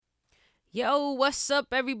Yo, what's up,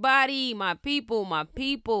 everybody? My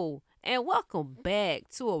people, and welcome back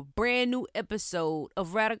to a brand new episode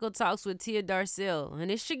of Radical Talks with Tia Darcel. And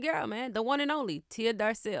it's your girl, man, the one and only Tia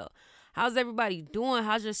Darcel. How's everybody doing?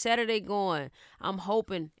 How's your Saturday going? I'm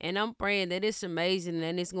hoping and I'm praying that it's amazing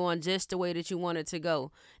and it's going just the way that you want it to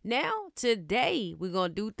go. Now, today, we're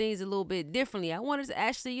going to do things a little bit differently. I wanted to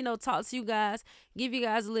actually, talk to you guys, give you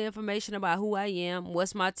guys a little information about who I am,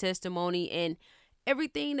 what's my testimony, and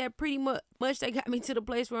everything that pretty much that got me to the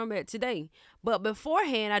place where I'm at today. But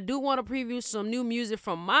beforehand, I do want to preview some new music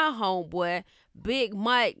from my homeboy, Big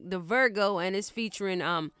Mike the Virgo, and it's featuring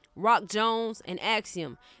Rock Jones and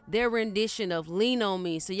Axiom, their rendition of Lean on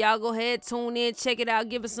Me. So y'all go ahead, tune in, check it out,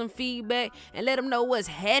 give us some feedback, and let them know what's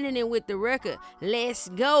happening with the record. Let's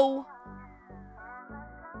go.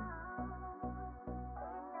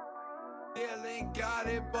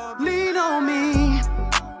 Lean on me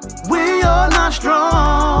when you're not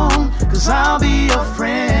strong, 'cause I'll be your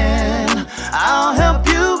friend. I'll help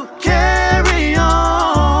you carry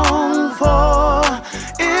on, for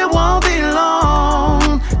it won't be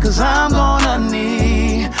long, 'cause I'm gonna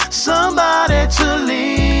need somebody to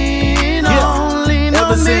lean on. Lean Ever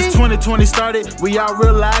on since me. 2020 started, we all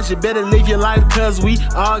realize you better live your life, cause we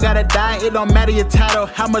all gotta die. It don't matter your title,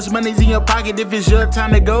 how much money's in your pocket. If it's your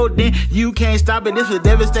time to go, then you can't stop it. This is a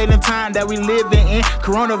devastating time that we living in.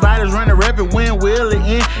 Coronavirus running rapid, when will it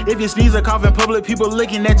end? If you sneeze or cough in public, people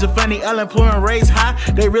looking at you funny. Unemployment rates high,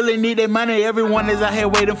 they really need their money. Everyone is out here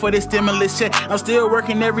waiting for their stimulus check. I'm still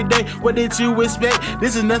working every day, what did you expect?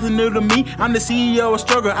 This is nothing new to me, I'm the CEO of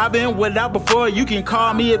struggle. I've been without before, you can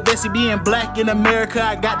call me a Bessie. Being black in America,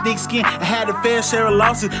 I got thick skin. I had a fair share of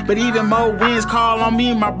losses, but even more wins. Call on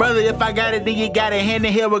me, my brother. If I got it, then you got it. Hand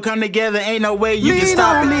in hand, we'll come together. Ain't no way you can Lean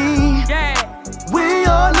stop on it. me when you're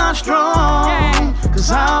not strong,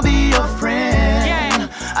 'cause I'll be your friend.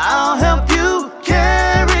 I'll help you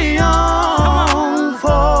carry on,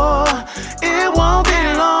 for it won't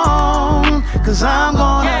be long, 'cause I'm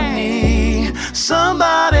gonna need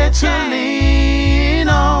somebody to lean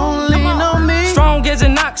on. Lean on me. Strong as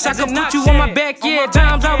an ox, I could put you on my back, yeah.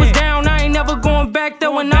 Times I was down, I ain't never going back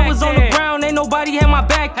there. When I was on the ground, ain't nobody had my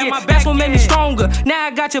back, yeah. That's what made me stronger. Now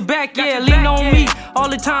I got your back, yeah. Lean on me. All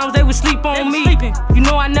the times they would sleep on me. You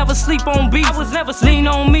know I never sleep on beef. Lean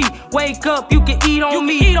on me. Wake up, you can eat on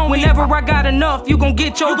me. Whenever I got enough, you gon'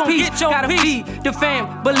 get your piece. Gotta feed the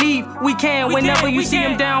fam, believe we can. Whenever you see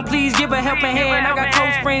them down, please give a helping hand. I got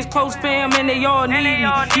close friends, close fam, and they all need me.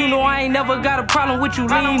 You know I ain't never got a problem with you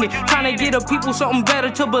leaning. Trying to get the people something better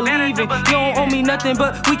to believe in. You don't owe me nothing,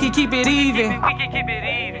 but we can keep it even.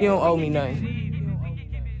 You don't owe me nothing.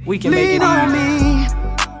 We can make it Lean on even. me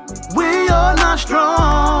when you're not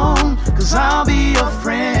strong, 'cause I'll be your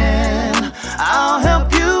friend. I'll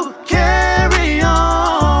help you carry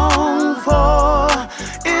on, for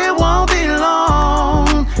it won't be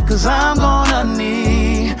long, 'cause I'm gonna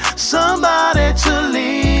need somebody to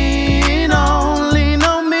lean on. Lean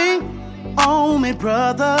on me,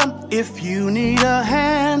 brother, if you need a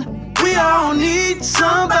hand. We all need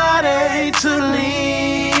somebody to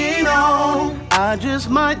lean on. I just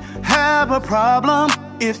might have a problem,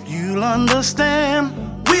 if you'll understand.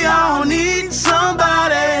 We all need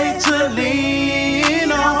somebody to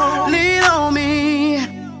lean on. Lean on me.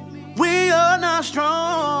 We are not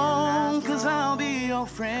strong, 'cause I'll be your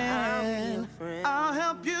friend. I'll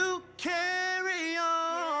help you carry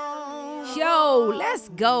on. Yo, let's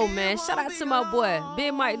go, man. Shout out to my boy,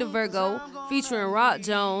 Big Mike the Virgo, featuring Rock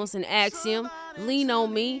Jones and Axiom, Lean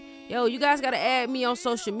on Me. Yo, you guys got to add me on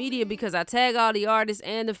social media because I tag all the artists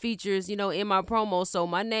and the features, in my promo. So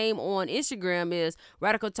my name on Instagram is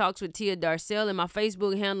Radical Talks with Tia Darcel, and my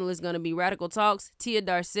Facebook handle is going to be Radical Talks, Tia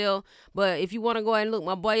Darcel. But if you want to go ahead and look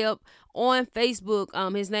my boy up on Facebook,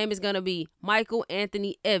 his name is going to be Michael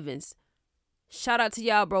Anthony Evans. Shout out to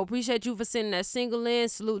y'all, bro. Appreciate you for sending that single in.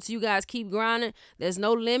 Salute to you guys. Keep grinding. There's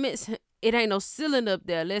no limits. It ain't no ceiling up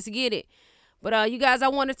there. Let's get it. But you guys, I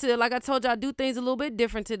wanted to, like I told y'all, do things a little bit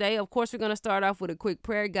different today. Of course, we're going to start off with a quick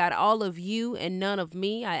prayer. God, all of you and none of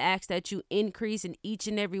me. I ask that you increase in each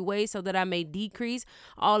and every way so that I may decrease.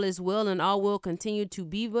 All is well and all will continue to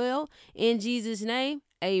be well. In Jesus' name,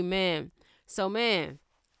 amen. So, man,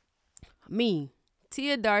 me,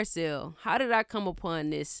 Tia Darcel, how did I come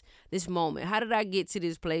upon this moment? How did I get to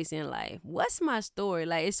this place in life? What's my story?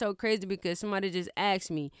 Like, it's so crazy because somebody just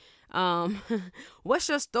asked me, what's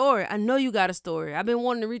your story? I know you got a story. I've been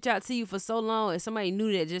wanting to reach out to you for so long, and somebody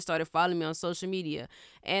new that just started following me on social media.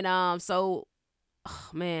 And so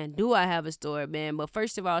Man, do I have a story, man? But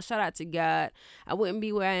first of all, shout out to God. I wouldn't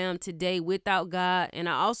be where I am today without God. And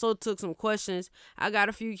I also took some questions. I got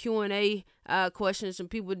a few Q&A questions. Some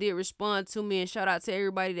people did respond to me, and shout out to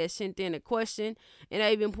everybody that sent in a question. And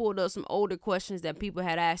I even pulled up some older questions that people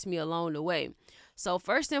had asked me along the way. So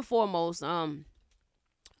first and foremost,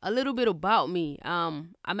 a little bit about me.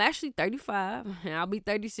 I'm actually 35 and I'll be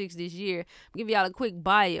 36 this year. I'll give y'all a quick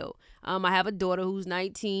bio. I have a daughter who's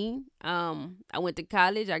 19. I went to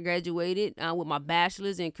college. I graduated with my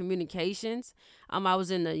bachelor's in communications. I was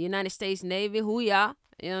in the United States Navy. Hoo-yah.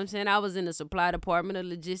 You know what I'm saying? I was in the supply department, a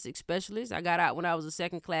logistics specialist. I got out when I was a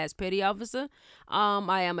second class petty officer.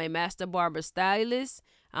 I am a master barber stylist.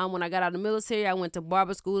 When I got out of the military, I went to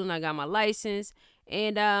barber school and I got my license.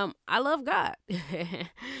 And I love God.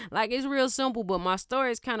 Like, it's real simple, but my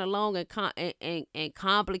story is kind of long and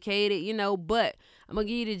complicated, you know. But I'm going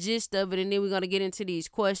to give you the gist of it, and then we're going to get into these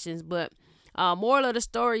questions. But moral of the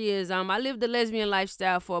story is I lived the lesbian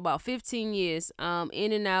lifestyle for about 15 years,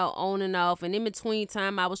 in and out, on and off. And in between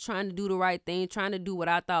time, I was trying to do the right thing, trying to do what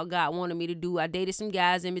I thought God wanted me to do. I dated some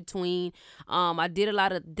guys in between. I did a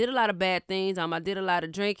lot of bad things. I did a lot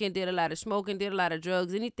of drinking, did a lot of smoking, did a lot of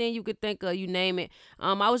drugs, anything you could think of, you name it.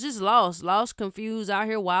 I was just lost, confused, out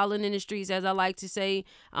here wilding in the streets, as I like to say.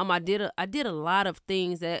 I did a lot of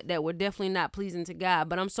things that were definitely not pleasing to God.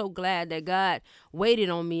 But I'm so glad that God waited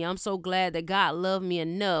on me. I'm so glad that God loved me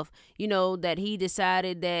enough, you know, that he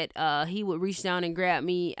decided that he would reach down and grab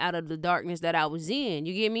me out of the darkness that I was in.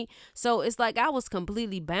 You get me? So it's like I was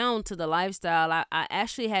completely bound to the lifestyle. I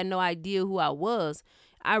actually had no idea who I was.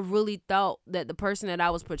 I really thought that the person that I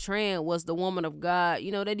was portraying was the woman of God,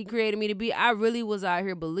 you know, that he created me to be. I really was out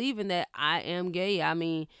here believing that I am gay. I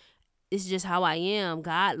mean, it's just how I am.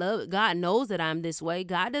 God knows that I'm this way.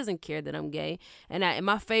 God doesn't care that I'm gay. And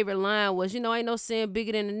my favorite line was, you know, ain't no sin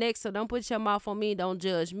bigger than the next, so don't put your mouth on me, don't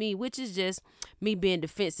judge me, which is just me being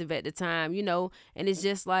defensive at the time, you know. And it's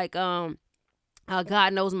just like God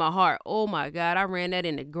knows my heart. Oh my God, I ran that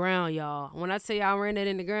in the ground, y'all. When I tell you I ran that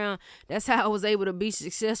in the ground, that's how I was able to be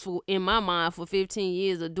successful in my mind for 15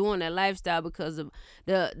 years of doing that lifestyle, because of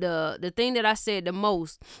the thing that I said the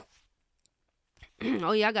most.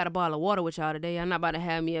 Oh yeah, I got a bottle of water with y'all today. I'm not about to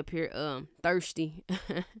have me up here thirsty.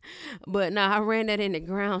 But I ran that in the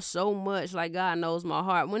ground so much, like God knows my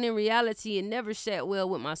heart. When in reality, it never sat well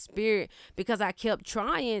with my spirit, because I kept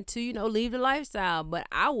trying to, you know, leave the lifestyle. But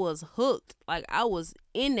I was hooked. Like, I was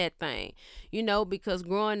in that thing, you know, because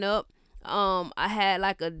growing up, I had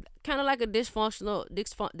like a kind of like a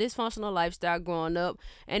dysfunctional lifestyle growing up,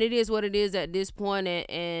 and it is what it is at this point.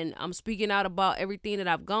 And I'm speaking out about everything that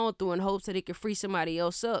I've gone through in hopes that it could free somebody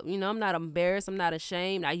else up. You know, I'm not embarrassed. I'm not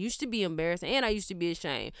ashamed. I used to be embarrassed and I used to be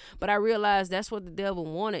ashamed, but I realized that's what the devil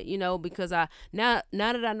wanted, you know, because now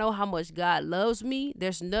that I know how much God loves me,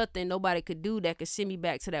 there's nothing nobody could do that could send me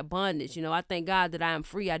back to that bondage. You know, I thank God that I am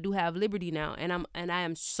free. I do have liberty now, and I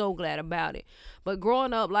am so glad about it. But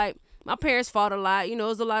growing up, like, my parents fought a lot. You know, it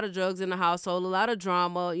was a lot of drugs in the household, a lot of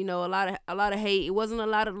drama, you know, a lot of hate. It wasn't a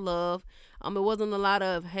lot of love. It wasn't a lot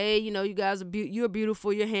of, hey, you know, you guys you're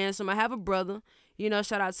beautiful, you're handsome. I have a brother, you know,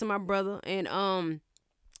 shout out to my brother. And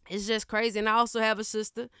it's just crazy. And I also have a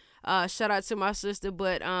sister. Shout out to my sister.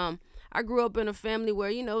 But I grew up in a family where,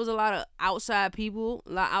 you know, it was a lot of outside people,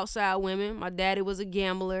 a lot of outside women. My daddy was a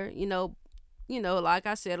gambler, you know, like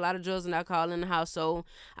I said, a lot of drugs and alcohol in the household.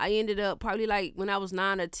 I ended up probably like when I was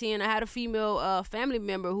 9 or 10, I had a female family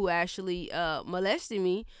member who actually molested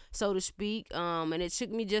me, so to speak. And it took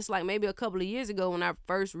me just like maybe a couple of years ago when I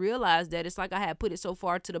first realized that. It's like I had put it so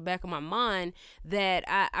far to the back of my mind that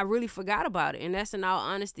I really forgot about it. And that's in all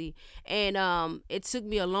honesty. And it took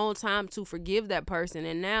me a long time to forgive that person.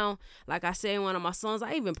 And now, like I said in one of my songs,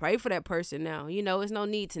 I even pray for that person now. You know, it's no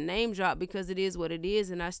need to name drop because it is what it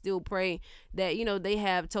is. And I still pray that, you know, they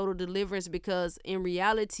have total deliverance, because in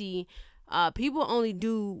reality, people only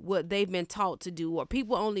do what they've been taught to do, or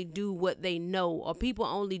people only do what they know, or people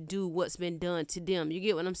only do what's been done to them. You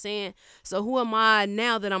get what I'm saying? So who am I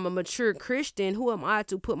now that I'm a mature Christian? Who am I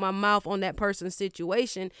to put my mouth on that person's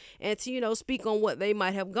situation and to, you know, speak on what they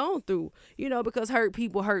might have gone through, you know, because hurt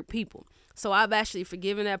people hurt people. So I've actually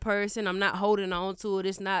forgiven that person. I'm not holding on to it.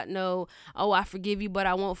 It's not I forgive you, but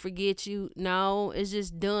I won't forget you. No, it's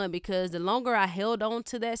just done, because the longer I held on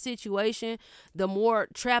to that situation, the more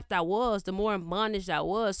trapped I was, the more in bondage I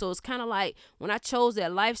was. So it's kind of like when I chose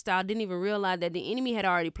that lifestyle, I didn't even realize that the enemy had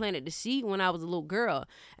already planted the seed when I was a little girl.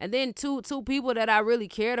 And then two people that I really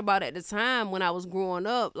cared about at the time when I was growing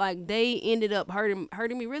up, like, they ended up hurting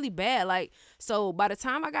me really bad. Like, so by the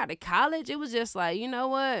time I got to college, it was just like, you know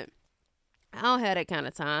what? I don't have that kind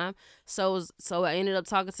of time. So I ended up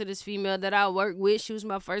talking to this female that I worked with. She was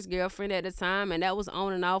my first girlfriend at the time, and that was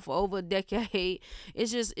on and off for over a decade.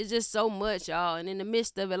 It's just so much, y'all. And in the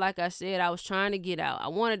midst of it, like I said, I was trying to get out. I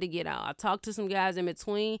wanted to get out. I talked to some guys in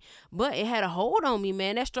between, but it had a hold on me,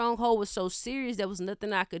 man. That stronghold was so serious, there was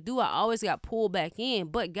nothing I could do. I always got pulled back in,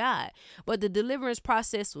 but God. But the deliverance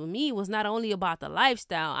process with me was not only about the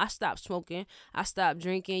lifestyle. I stopped smoking. I stopped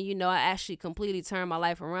drinking. You know, I actually completely turned my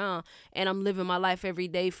life around, and I'm living my life every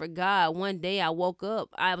day for God. One day I woke up,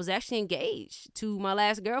 I was actually engaged to my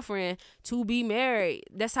last girlfriend to be married.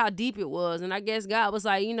 That's how deep it was. And I guess God was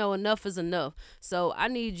like, you know, enough is enough. So I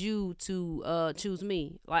need you to choose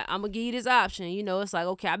me. Like, I'm gonna give you this option. You know, it's like,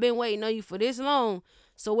 okay, I've been waiting on you for this long.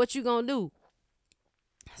 So what you gonna do?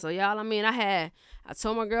 So y'all, I mean, I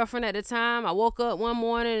told my girlfriend at the time, I woke up one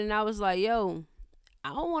morning and I was like, yo, I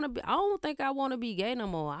don't think I want to be gay no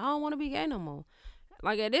more. I don't want to be gay no more.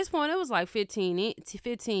 Like, at this point, it was like 15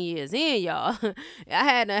 years in, y'all. I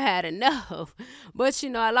hadn't had enough. But, you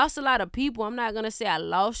know, I lost a lot of people. I'm not going to say I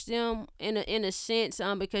lost them in a sense,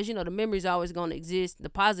 because, you know, the memories are always going to exist, the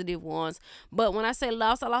positive ones. But when I say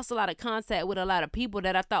lost, I lost a lot of contact with a lot of people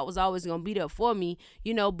that I thought was always going to be there for me,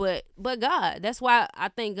 you know, but God. That's why I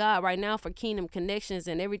thank God right now for Kingdom Connections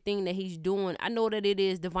and everything that he's doing. I know that it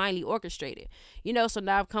is divinely orchestrated, you know, so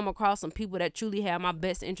now I've come across some people that truly have my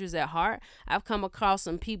best interests at heart. I've come across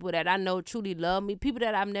some people that I know truly love me, people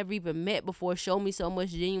that I've never even met before show me so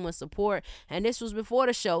much genuine support, and this was before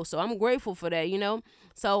the show, so I'm grateful for that, you know.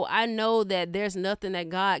 So I know that there's nothing that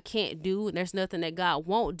God can't do, and there's nothing that God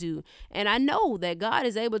won't do, and I know that God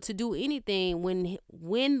is able to do anything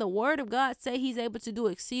when the word of God say he's able to do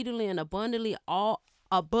exceedingly and abundantly all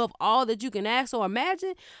above all that you can ask or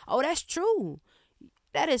imagine. Oh, that's true.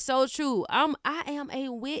 That is so true. I am a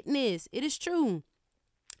witness. It is true.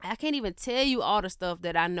 I can't even tell you all the stuff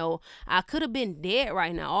that I know. I could have been dead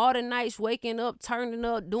right now. All the nights waking up, turning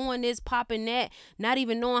up, doing this, popping that, not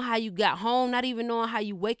even knowing how you got home, not even knowing how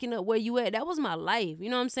you waking up where you at. That was my life. You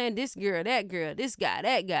know what I'm saying? This girl, this guy,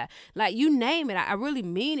 that guy. Like, you name it. I really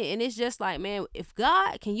mean it. And it's just like, man, if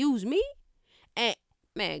God can use me, and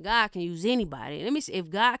man, God can use anybody. Let me see. If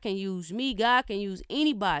God can use me, God can use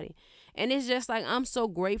anybody. And it's just like, I'm so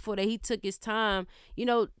grateful that he took his time, you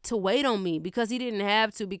know, to wait on me, because he didn't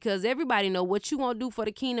have to, because everybody know what you want to do for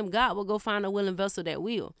the kingdom. God will go find a willing vessel that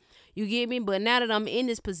will. You get me? But now that I'm in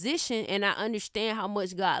this position and I understand how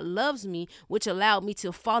much God loves me, which allowed me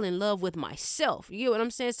to fall in love with myself. You get what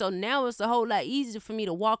I'm saying? So now it's a whole lot easier for me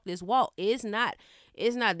to walk this walk. It's not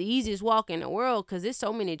the easiest walk in the world, because there's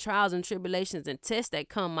so many trials and tribulations and tests that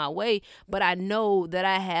come my way. But I know that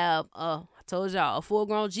I have told y'all, a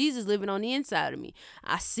full-grown Jesus living on the inside of me.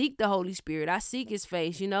 I seek the Holy Spirit. I seek his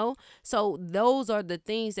face, you know. So those are the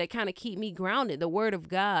things that kind of keep me grounded. The word of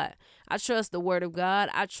God. I trust the word of God.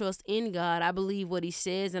 I trust in God. I believe what he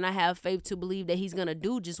says, and I have faith to believe that he's going to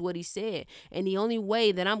do just what he said. And the only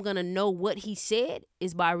way that I'm going to know what he said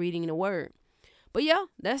is by reading the word. But yeah,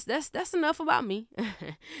 that's enough about me.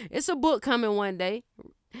 It's a book coming one day.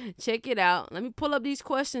 Check it out. Let me pull up these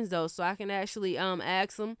questions though, so I can actually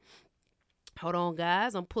ask them. Hold on,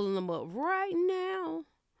 guys. I'm pulling them up right now.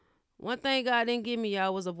 One thing God didn't give me,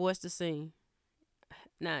 y'all, was a voice to sing.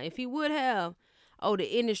 Now, if he would have,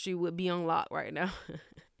 the industry would be on lock right now.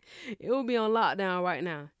 It would be on lockdown right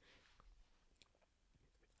now.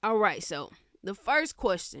 All right, so the first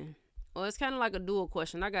question, it's kind of like a dual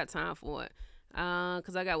question. I got time for it,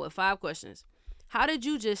 because I got, 5 questions. How did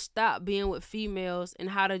you just stop being with females, and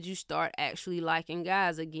how did you start actually liking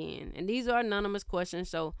guys again? And these are anonymous questions,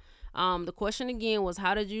 so the question again was,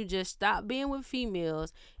 how did you just stop being with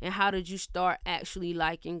females, and how did you start actually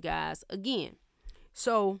liking guys again?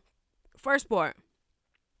 So, first part,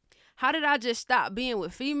 how did I just stop being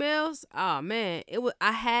with females? Oh man,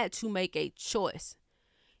 I had to make a choice.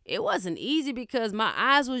 It wasn't easy, because my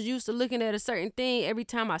eyes was used to looking at a certain thing every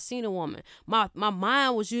time I seen a woman. My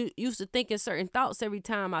mind was used to thinking certain thoughts every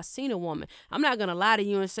time I seen a woman. I'm not going to lie to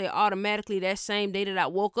you and say automatically that same day that I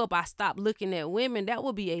woke up, I stopped looking at women. That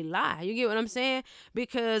would be a lie. You get what I'm saying?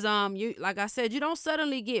 Because, you, like I said, you don't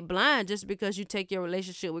suddenly get blind just because you take your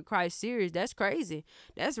relationship with Christ serious. That's crazy.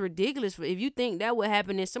 That's ridiculous. If you think that would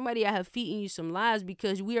happen, then somebody out here feeding you some lies,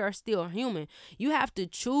 because we are still human. You have to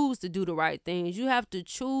choose to do the right things. You have to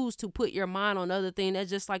choose choose to put your mind on other things. That's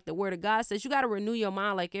just like the word of God says. You got to renew your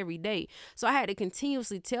mind like every day. So I had to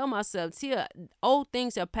continuously tell myself, Tia, old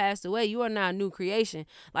things have passed away. You are now a new creation.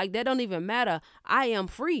 Like, that don't even matter. I am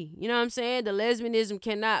free. You know what I'm saying? The lesbianism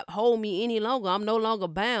cannot hold me any longer. I'm no longer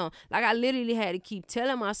bound. Like, I literally had to keep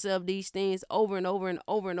telling myself these things over and over and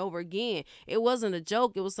over and over again. It wasn't a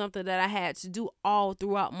joke. It was something that I had to do all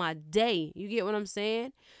throughout my day. You get what I'm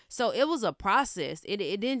saying? So it was a process. It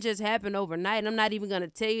didn't just happen overnight. I'm not even gonna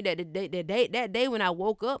tell you that that day when I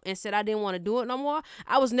woke up and said I didn't want to do it no more,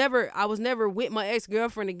 I was never with my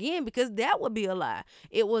ex-girlfriend again, because that would be a lie.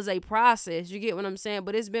 It was a process. You get what I'm saying?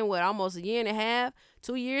 But it's been almost a year and a half,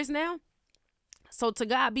 2 years now. So to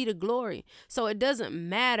God be the glory. So it doesn't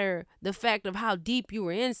matter the fact of how deep you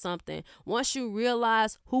were in something. Once you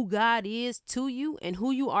realize who God is to you and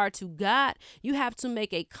who you are to God, you have to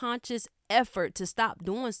make a conscious effort to stop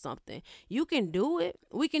doing something. You can do it.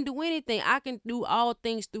 We can do anything. I can do all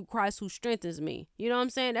things through Christ who strengthens me. You know what I'm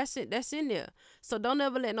saying? That's it. That's in there. So don't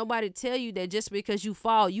ever let nobody tell you that just because you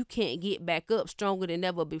fall, you can't get back up stronger than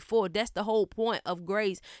ever before. That's the whole point of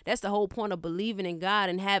grace. That's the whole point of believing in God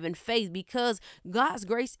and having faith, because God's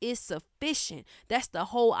grace is sufficient. That's the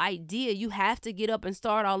whole idea. You have to get up and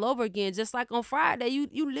start all over again. Just like on Friday,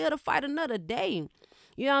 you live to fight another day.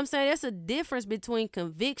 You know what I'm saying? There's a difference between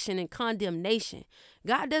conviction and condemnation.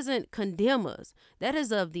 God doesn't condemn us. That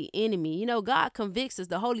is of the enemy. You know, God convicts us.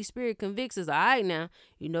 The Holy Spirit convicts us. All right, now,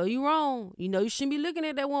 you know you're wrong. You know you shouldn't be looking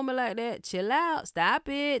at that woman like that. Chill out. Stop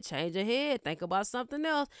it. Change your head. Think about something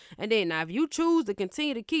else. And then now if you choose to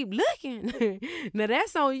continue to keep looking, now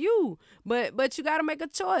that's on you. But you got to make a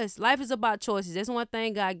choice. Life is about choices. That's one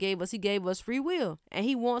thing God gave us. He gave us free will. And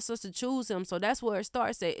he wants us to choose him. So that's where it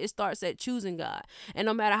starts at. It starts at choosing God. And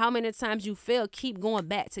no matter how many times you fail, keep going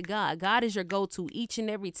back to God. God is your go-to each and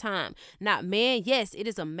every time. Not man. Yes, it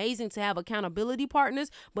is amazing to have accountability partners,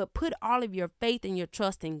 but put all of your faith and your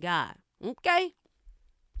trust in God. Okay?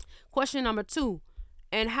 Question number 2.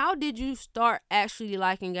 And how did you start actually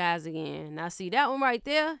liking guys again? Now, see, that one right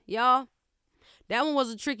there, y'all, that one was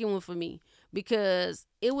a tricky one for me, because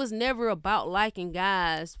it was never about liking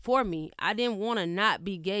guys for me. I didn't want to not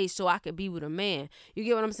be gay so I could be with a man. You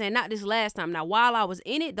get what I'm saying? Not this last time. Now, while I was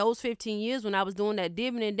in it, those 15 years when I was doing that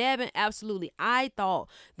dibbing and dabbing, absolutely. I thought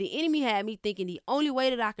the enemy had me thinking the only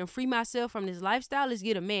way that I can free myself from this lifestyle is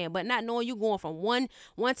get a man, but not knowing you're going from one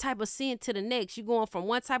type of sin to the next. You're going from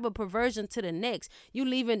one type of perversion to the next. You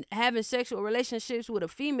leaving having sexual relationships with a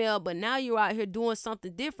female, but now you're out here doing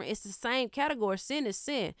something different. It's the same category. Sin is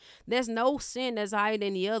sin. There's no sin that's higher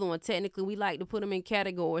than the other one. Technically, we like to put them in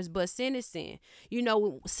categories, but sin is sin. You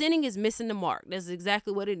know, sinning is missing the mark. That's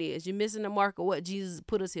exactly what it is. You're missing the mark of what Jesus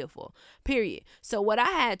put us here for, period. So what I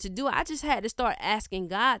had to do, I just had to start asking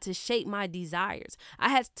God to shape my desires. I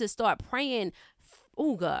had to start praying,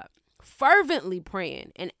 oh God, fervently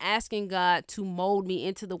praying and asking God to mold me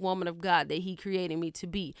into the woman of God that he created me to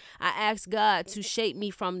be. I asked God to shape me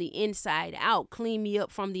from the inside out, clean me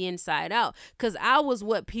up from the inside out, because I was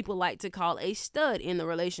what people like to call a stud in the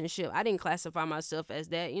relationship. I didn't classify myself as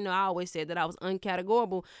that. You know, I always said that I was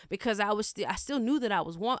uncategorable because I still knew that I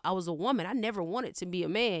was a woman. I never wanted to be a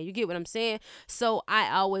man. You get what I'm saying? So I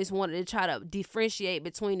always wanted to try to differentiate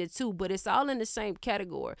between the two, but it's all in the same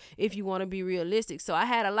category if you want to be realistic. So I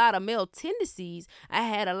had a lot of male tendencies. I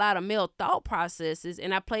had a lot of male thought processes,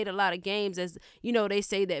 and I played a lot of games, as you know, they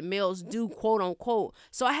say that males do, quote unquote.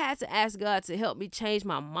 So I had to ask God to help me change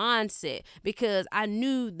my mindset, because I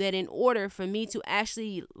knew that in order for me to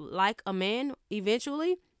actually like a man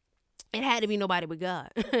eventually, it had to be nobody but God.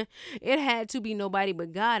 It had to be nobody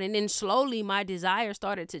but God. And then slowly my desire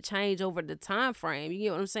started to change over the time frame. You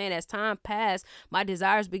get what I'm saying? As time passed, my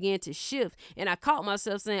desires began to shift. And I caught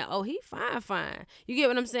myself saying, oh, he fine. You get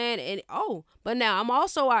what I'm saying? And but now I'm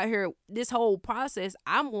also out here, this whole process,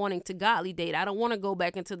 I'm wanting to godly date. I don't want to go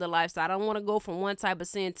back into the lifestyle. I don't want to go from one type of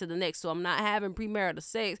sin to the next. So I'm not having premarital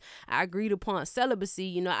sex. I agreed upon celibacy.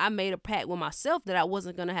 You know, I made a pact with myself that I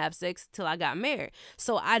wasn't going to have sex till I got married.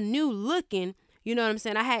 So I knew looking, you know what I'm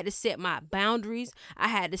saying, I had to set my boundaries. I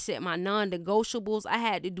had to set my non-negotiables. I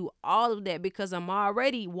had to do all of that because I'm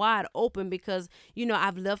already wide open, because, you know,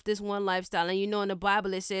 I've left this one lifestyle. And, you know, in the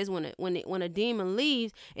Bible, it says when a demon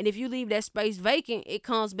leaves, and if you leave that space vacant, it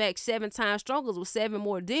comes back 7 times stronger with 7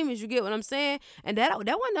 more demons. You get what I'm saying? And that wasn't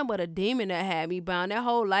nothing but a demon that had me bound. That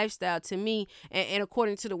whole lifestyle to me, and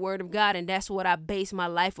according to the word of God, and that's what I base my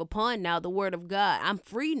life upon now, the word of God. I'm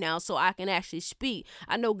free now, so I can actually speak.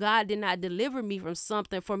 I know God did not deliver me me from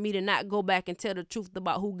something for me to not go back and tell the truth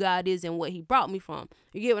about who God is and what he brought me from.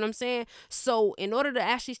 You get what I'm saying? So in order to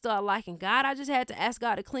actually start liking God, I just had to ask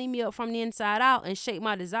God to clean me up from the inside out and shape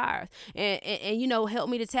my desires and you know, help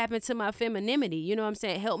me to tap into my femininity. You know what I'm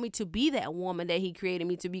saying? Help me to be that woman that he created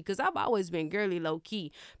me to be, because I've always been girly, low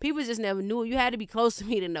key. People just never knew it. You had to be close to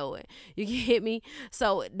me to know it. You get me?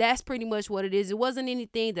 So that's pretty much what it is. It wasn't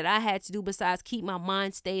anything that I had to do besides keep my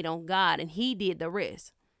mind stayed on God, and he did the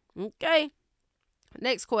rest. Okay.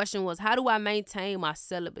 Next question was, how do I maintain my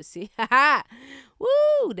celibacy?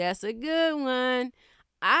 Woo, that's a good one.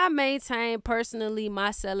 I maintain personally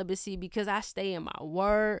my celibacy because I stay in my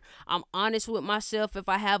word. I'm honest with myself. If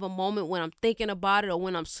I have a moment when I'm thinking about it, or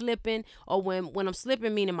when I'm slipping, or when I'm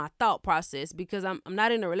slipping, meaning my thought process, because I'm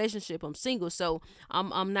not in a relationship, I'm single, so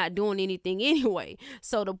I'm not doing anything anyway.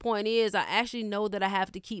 So the point is, I actually know that I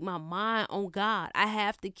have to keep my mind on God. I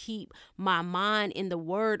have to keep my mind in the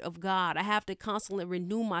word of God. I have to constantly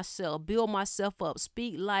renew myself, build myself up,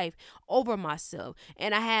 speak life over myself,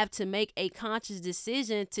 and I have to make a conscious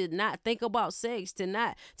decision to not think about sex, to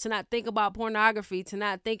not think about pornography, to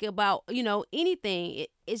not think about, you know, anything.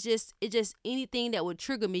 It's just anything that would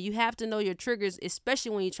trigger me. You have to know your triggers,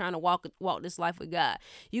 especially when you're trying to walk this life with God.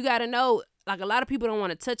 You got to know, like, a lot of people don't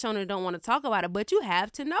want to touch on it, don't want to talk about it, but you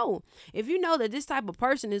have to know. If you know that this type of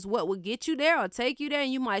person is what would get you there or take you there,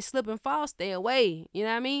 and you might slip and fall, stay away. You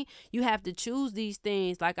know what I mean? You have to choose these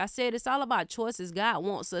things. Like I said, it's all about choices. God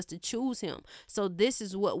wants us to choose him. So this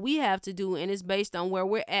is what we have to do, and it's based on where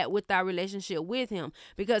we're at with our relationship with him,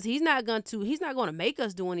 because he's not going to make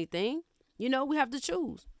us do anything. You know, we have to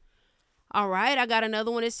choose. All right, I got another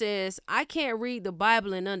one. It says, I can't read the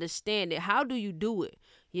Bible and understand it. How do you do it?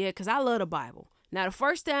 Yeah, because I love the Bible. Now, the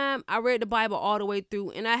first time I read the Bible all the way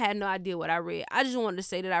through, and I had no idea what I read. I just wanted to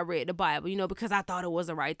say that I read the Bible, you know, because I thought it was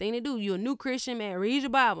the right thing to do. You're a new Christian, man, read your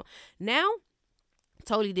Bible. Now,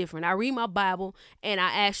 totally different. I read my Bible, and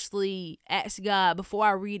I actually ask God before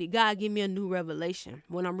I read it, God, give me a new revelation.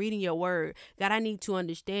 When I'm reading your word, God, I need to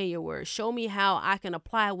understand your word. Show me how I can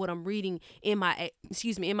apply what I'm reading in my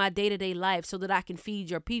day-to-day life so that I can feed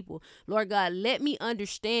your people. Lord God, let me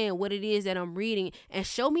understand what it is that I'm reading, and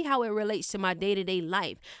show me how it relates to my day-to-day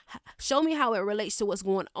life. Show me how it relates to what's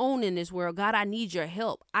going on in this world. God, I need your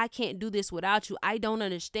help. I can't do this without you. I don't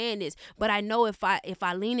understand this, but I know if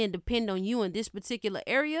I lean and depend on you in this particular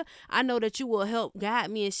area, I know that you will help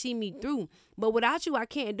guide me and see me through. But without you, I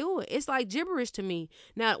can't do it. It's like gibberish to me.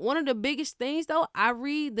 Now, one of the biggest things, though, I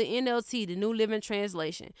read the NLT, the New Living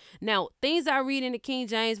Translation. Now, things I read in the King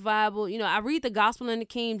James Bible, you know, I read the Gospel in the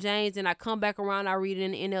King James, and I come back around, I read it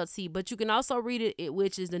in the NLT. But you can also read it,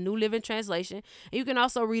 which is the New Living Translation. And you can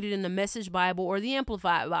also read it in the Message Bible or the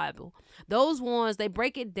Amplified Bible. Those ones, they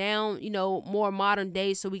break it down, you know, more modern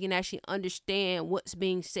day, so we can actually understand what's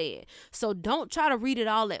being said. So don't try to read it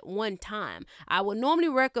all at one time. I would normally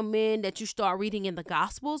recommend that you start reading in the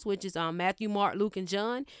Gospels, which is Matthew, Mark, Luke, and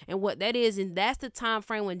John. And what that is, and that's the time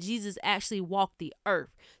frame when Jesus actually walked the earth.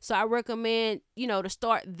 So I recommend, you know, to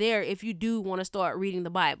start there if you do want to start reading the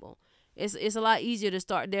Bible. It's a lot easier to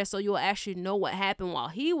start there, so you'll actually know what happened while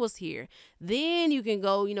he was here. Then you can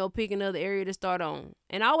go, you know, pick another area to start on.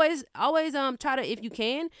 And always try to, if you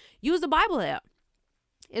can, use the Bible app.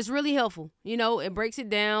 It's really helpful. You know, it breaks it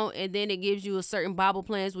down, and then it gives you a certain Bible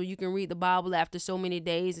plans where you can read the Bible after so many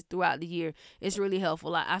days throughout the year. It's really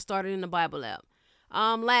helpful. I started in the Bible app.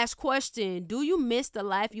 Last question. Do you miss the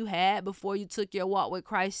life you had before you took your walk with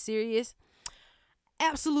Christ serious?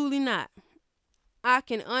 Absolutely not. I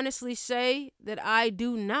can honestly say that I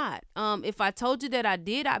do not. If I told you that I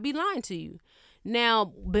did, I'd be lying to you. Now,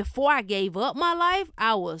 before I gave up my life,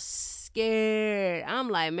 I was scared. I'm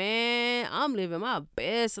like, man, I'm living my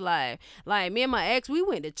best life. Like, me and my ex, we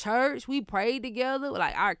went to church. We prayed together.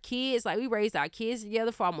 Like, our kids, like, we raised our kids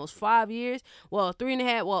together for almost 5 years. Well,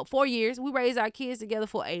 4 years. We raised our kids together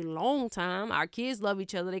for a long time. Our kids love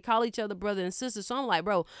each other. They call each other brother and sister. So I'm like,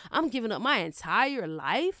 bro, I'm giving up my entire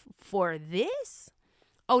life for this?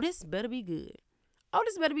 Oh, this better be good. Oh,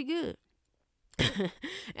 this better be good.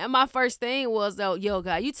 And my first thing was, though, yo,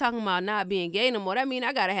 God, you talking about not being gay no more. That mean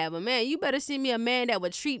I gotta have a man. You better send me a man that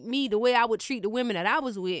would treat me the way I would treat the women that I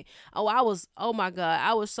was with. Oh my God,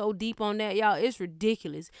 I was so deep on that, y'all. It's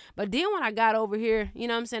ridiculous. But then when I got over here, you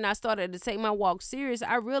know what I'm saying, I started to take my walk serious.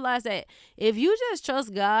 I realized that if you just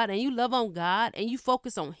trust God and you love on God and you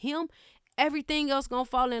focus on him, everything else gonna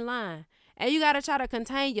fall in line. And you got to try to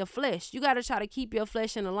contain your flesh. You got to try to keep your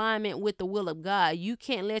flesh in alignment with the will of God. You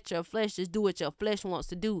can't let your flesh just do what your flesh wants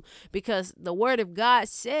to do, because the word of God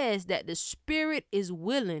says that the spirit is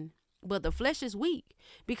willing, but the flesh is weak,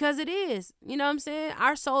 because it is. You know what I'm saying?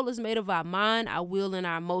 Our soul is made of our mind, our will, and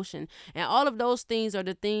our emotion. And all of those things are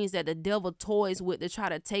the things that the devil toys with to try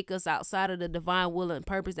to take us outside of the divine will and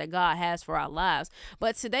purpose that God has for our lives.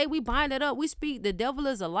 But today we bind it up. We speak the devil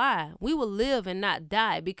is a lie. We will live and not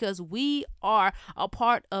die, because we are a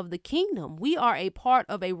part of the kingdom. We are a part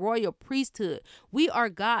of a royal priesthood. We are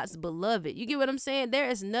God's beloved. You get what I'm saying? There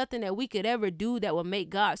is nothing that we could ever do that will make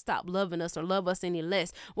God stop loving us or love us any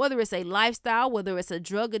less. Whether it's a lifestyle, whether it's a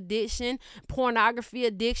drug addiction, pornography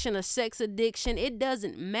addiction, a sex addiction, it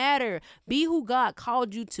doesn't matter. Be who God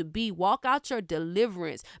called you to be. Walk out your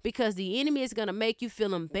deliverance, because the enemy is going to make you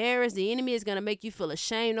feel embarrassed. The enemy is going to make you feel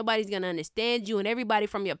ashamed. Nobody's going to understand you, and everybody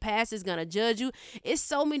from your past is going to judge you. It's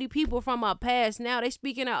so many people from our past now. They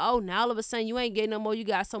speaking of, oh, now all of a sudden you ain't getting no more. You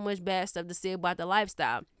got so much bad stuff to say about the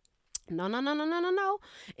lifestyle. No.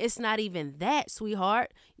 It's not even that,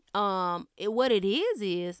 sweetheart. What it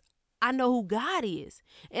is I know who God is,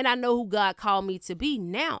 and I know who God called me to be.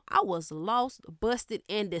 Now, I was lost, busted,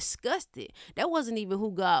 and disgusted. That wasn't even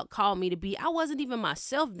who God called me to be. I wasn't even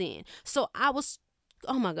myself then. So I was,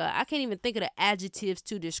 oh my God, I can't even think of the adjectives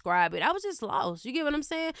to describe it. I was just lost. You get what I'm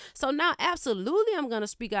saying? So now, absolutely, I'm going to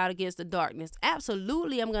speak out against the darkness.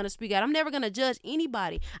 Absolutely, I'm going to speak out. I'm never going to judge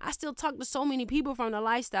anybody. I still talk to so many people from the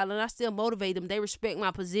lifestyle, and I still motivate them. They respect my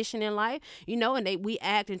position in life, you know, and we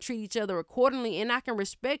act and treat each other accordingly, and I can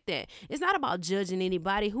respect that. It's not about judging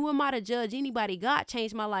anybody. Who am I to judge anybody? God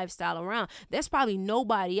changed my lifestyle around. There's probably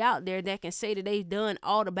nobody out there that can say that they've done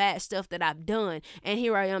all the bad stuff that I've done, and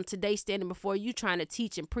here I am today standing before you trying to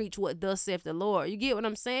teach and preach what thus saith the Lord. You get what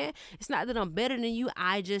I'm saying? It's not that I'm better than you.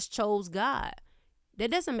 I just chose God.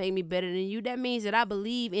 That doesn't make me better than you. That means that I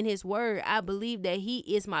believe in his word. I believe that he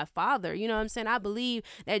is my father. You know what I'm saying? I believe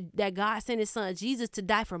that God sent his son Jesus to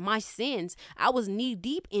die for my sins. I was knee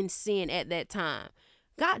deep in sin at that time.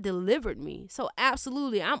 God delivered me. So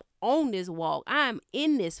absolutely, I'm on this walk. I'm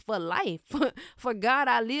in this for life. For God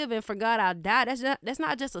I live and for God I die. That's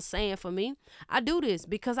not just a saying for me. I do this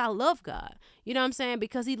because I love God. You know what I'm saying?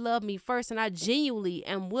 Because he loved me first, and I genuinely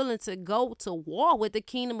am willing to go to war with the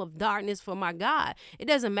kingdom of darkness for my God. It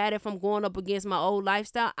doesn't matter if I'm going up against my old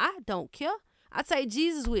lifestyle. I don't care. I take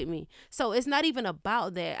Jesus with me. So it's not even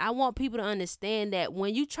about that. I want people to understand that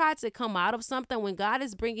when you try to come out of something, when God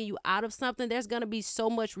is bringing you out of something, there's going to be so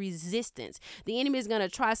much resistance. The enemy is going to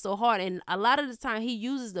try so hard. And a lot of the time he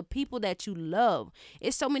uses the people that you love.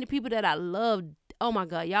 It's so many people that I love. Oh my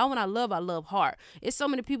God, y'all, when I love hard. It's so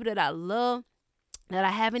many people that I love that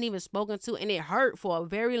I haven't even spoken to, and it hurt for a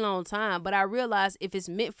very long time. But I realized if it's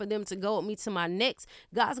meant for them to go with me to my next,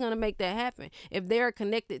 God's going to make that happen. If they're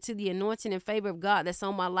connected to the anointing and favor of God that's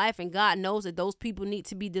on my life, and God knows that those people need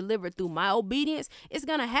to be delivered through my obedience, it's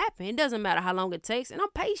going to happen. It doesn't matter how long it takes. And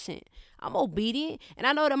I'm patient. I'm obedient. And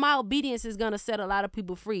I know that my obedience is going to set a lot of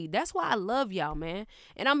people free. That's why I love y'all, man.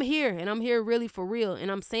 And I'm here really for real. And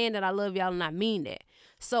I'm saying that I love y'all, and I mean that.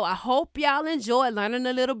 So I hope y'all enjoy learning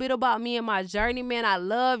a little bit about me and my journey, man. I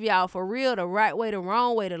love y'all for real. The right way, the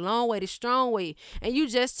wrong way, the long way, the strong way. And you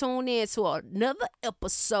just tuned in to another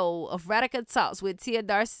episode of Radical Talks with Tia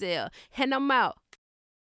Darcel. And I'm out.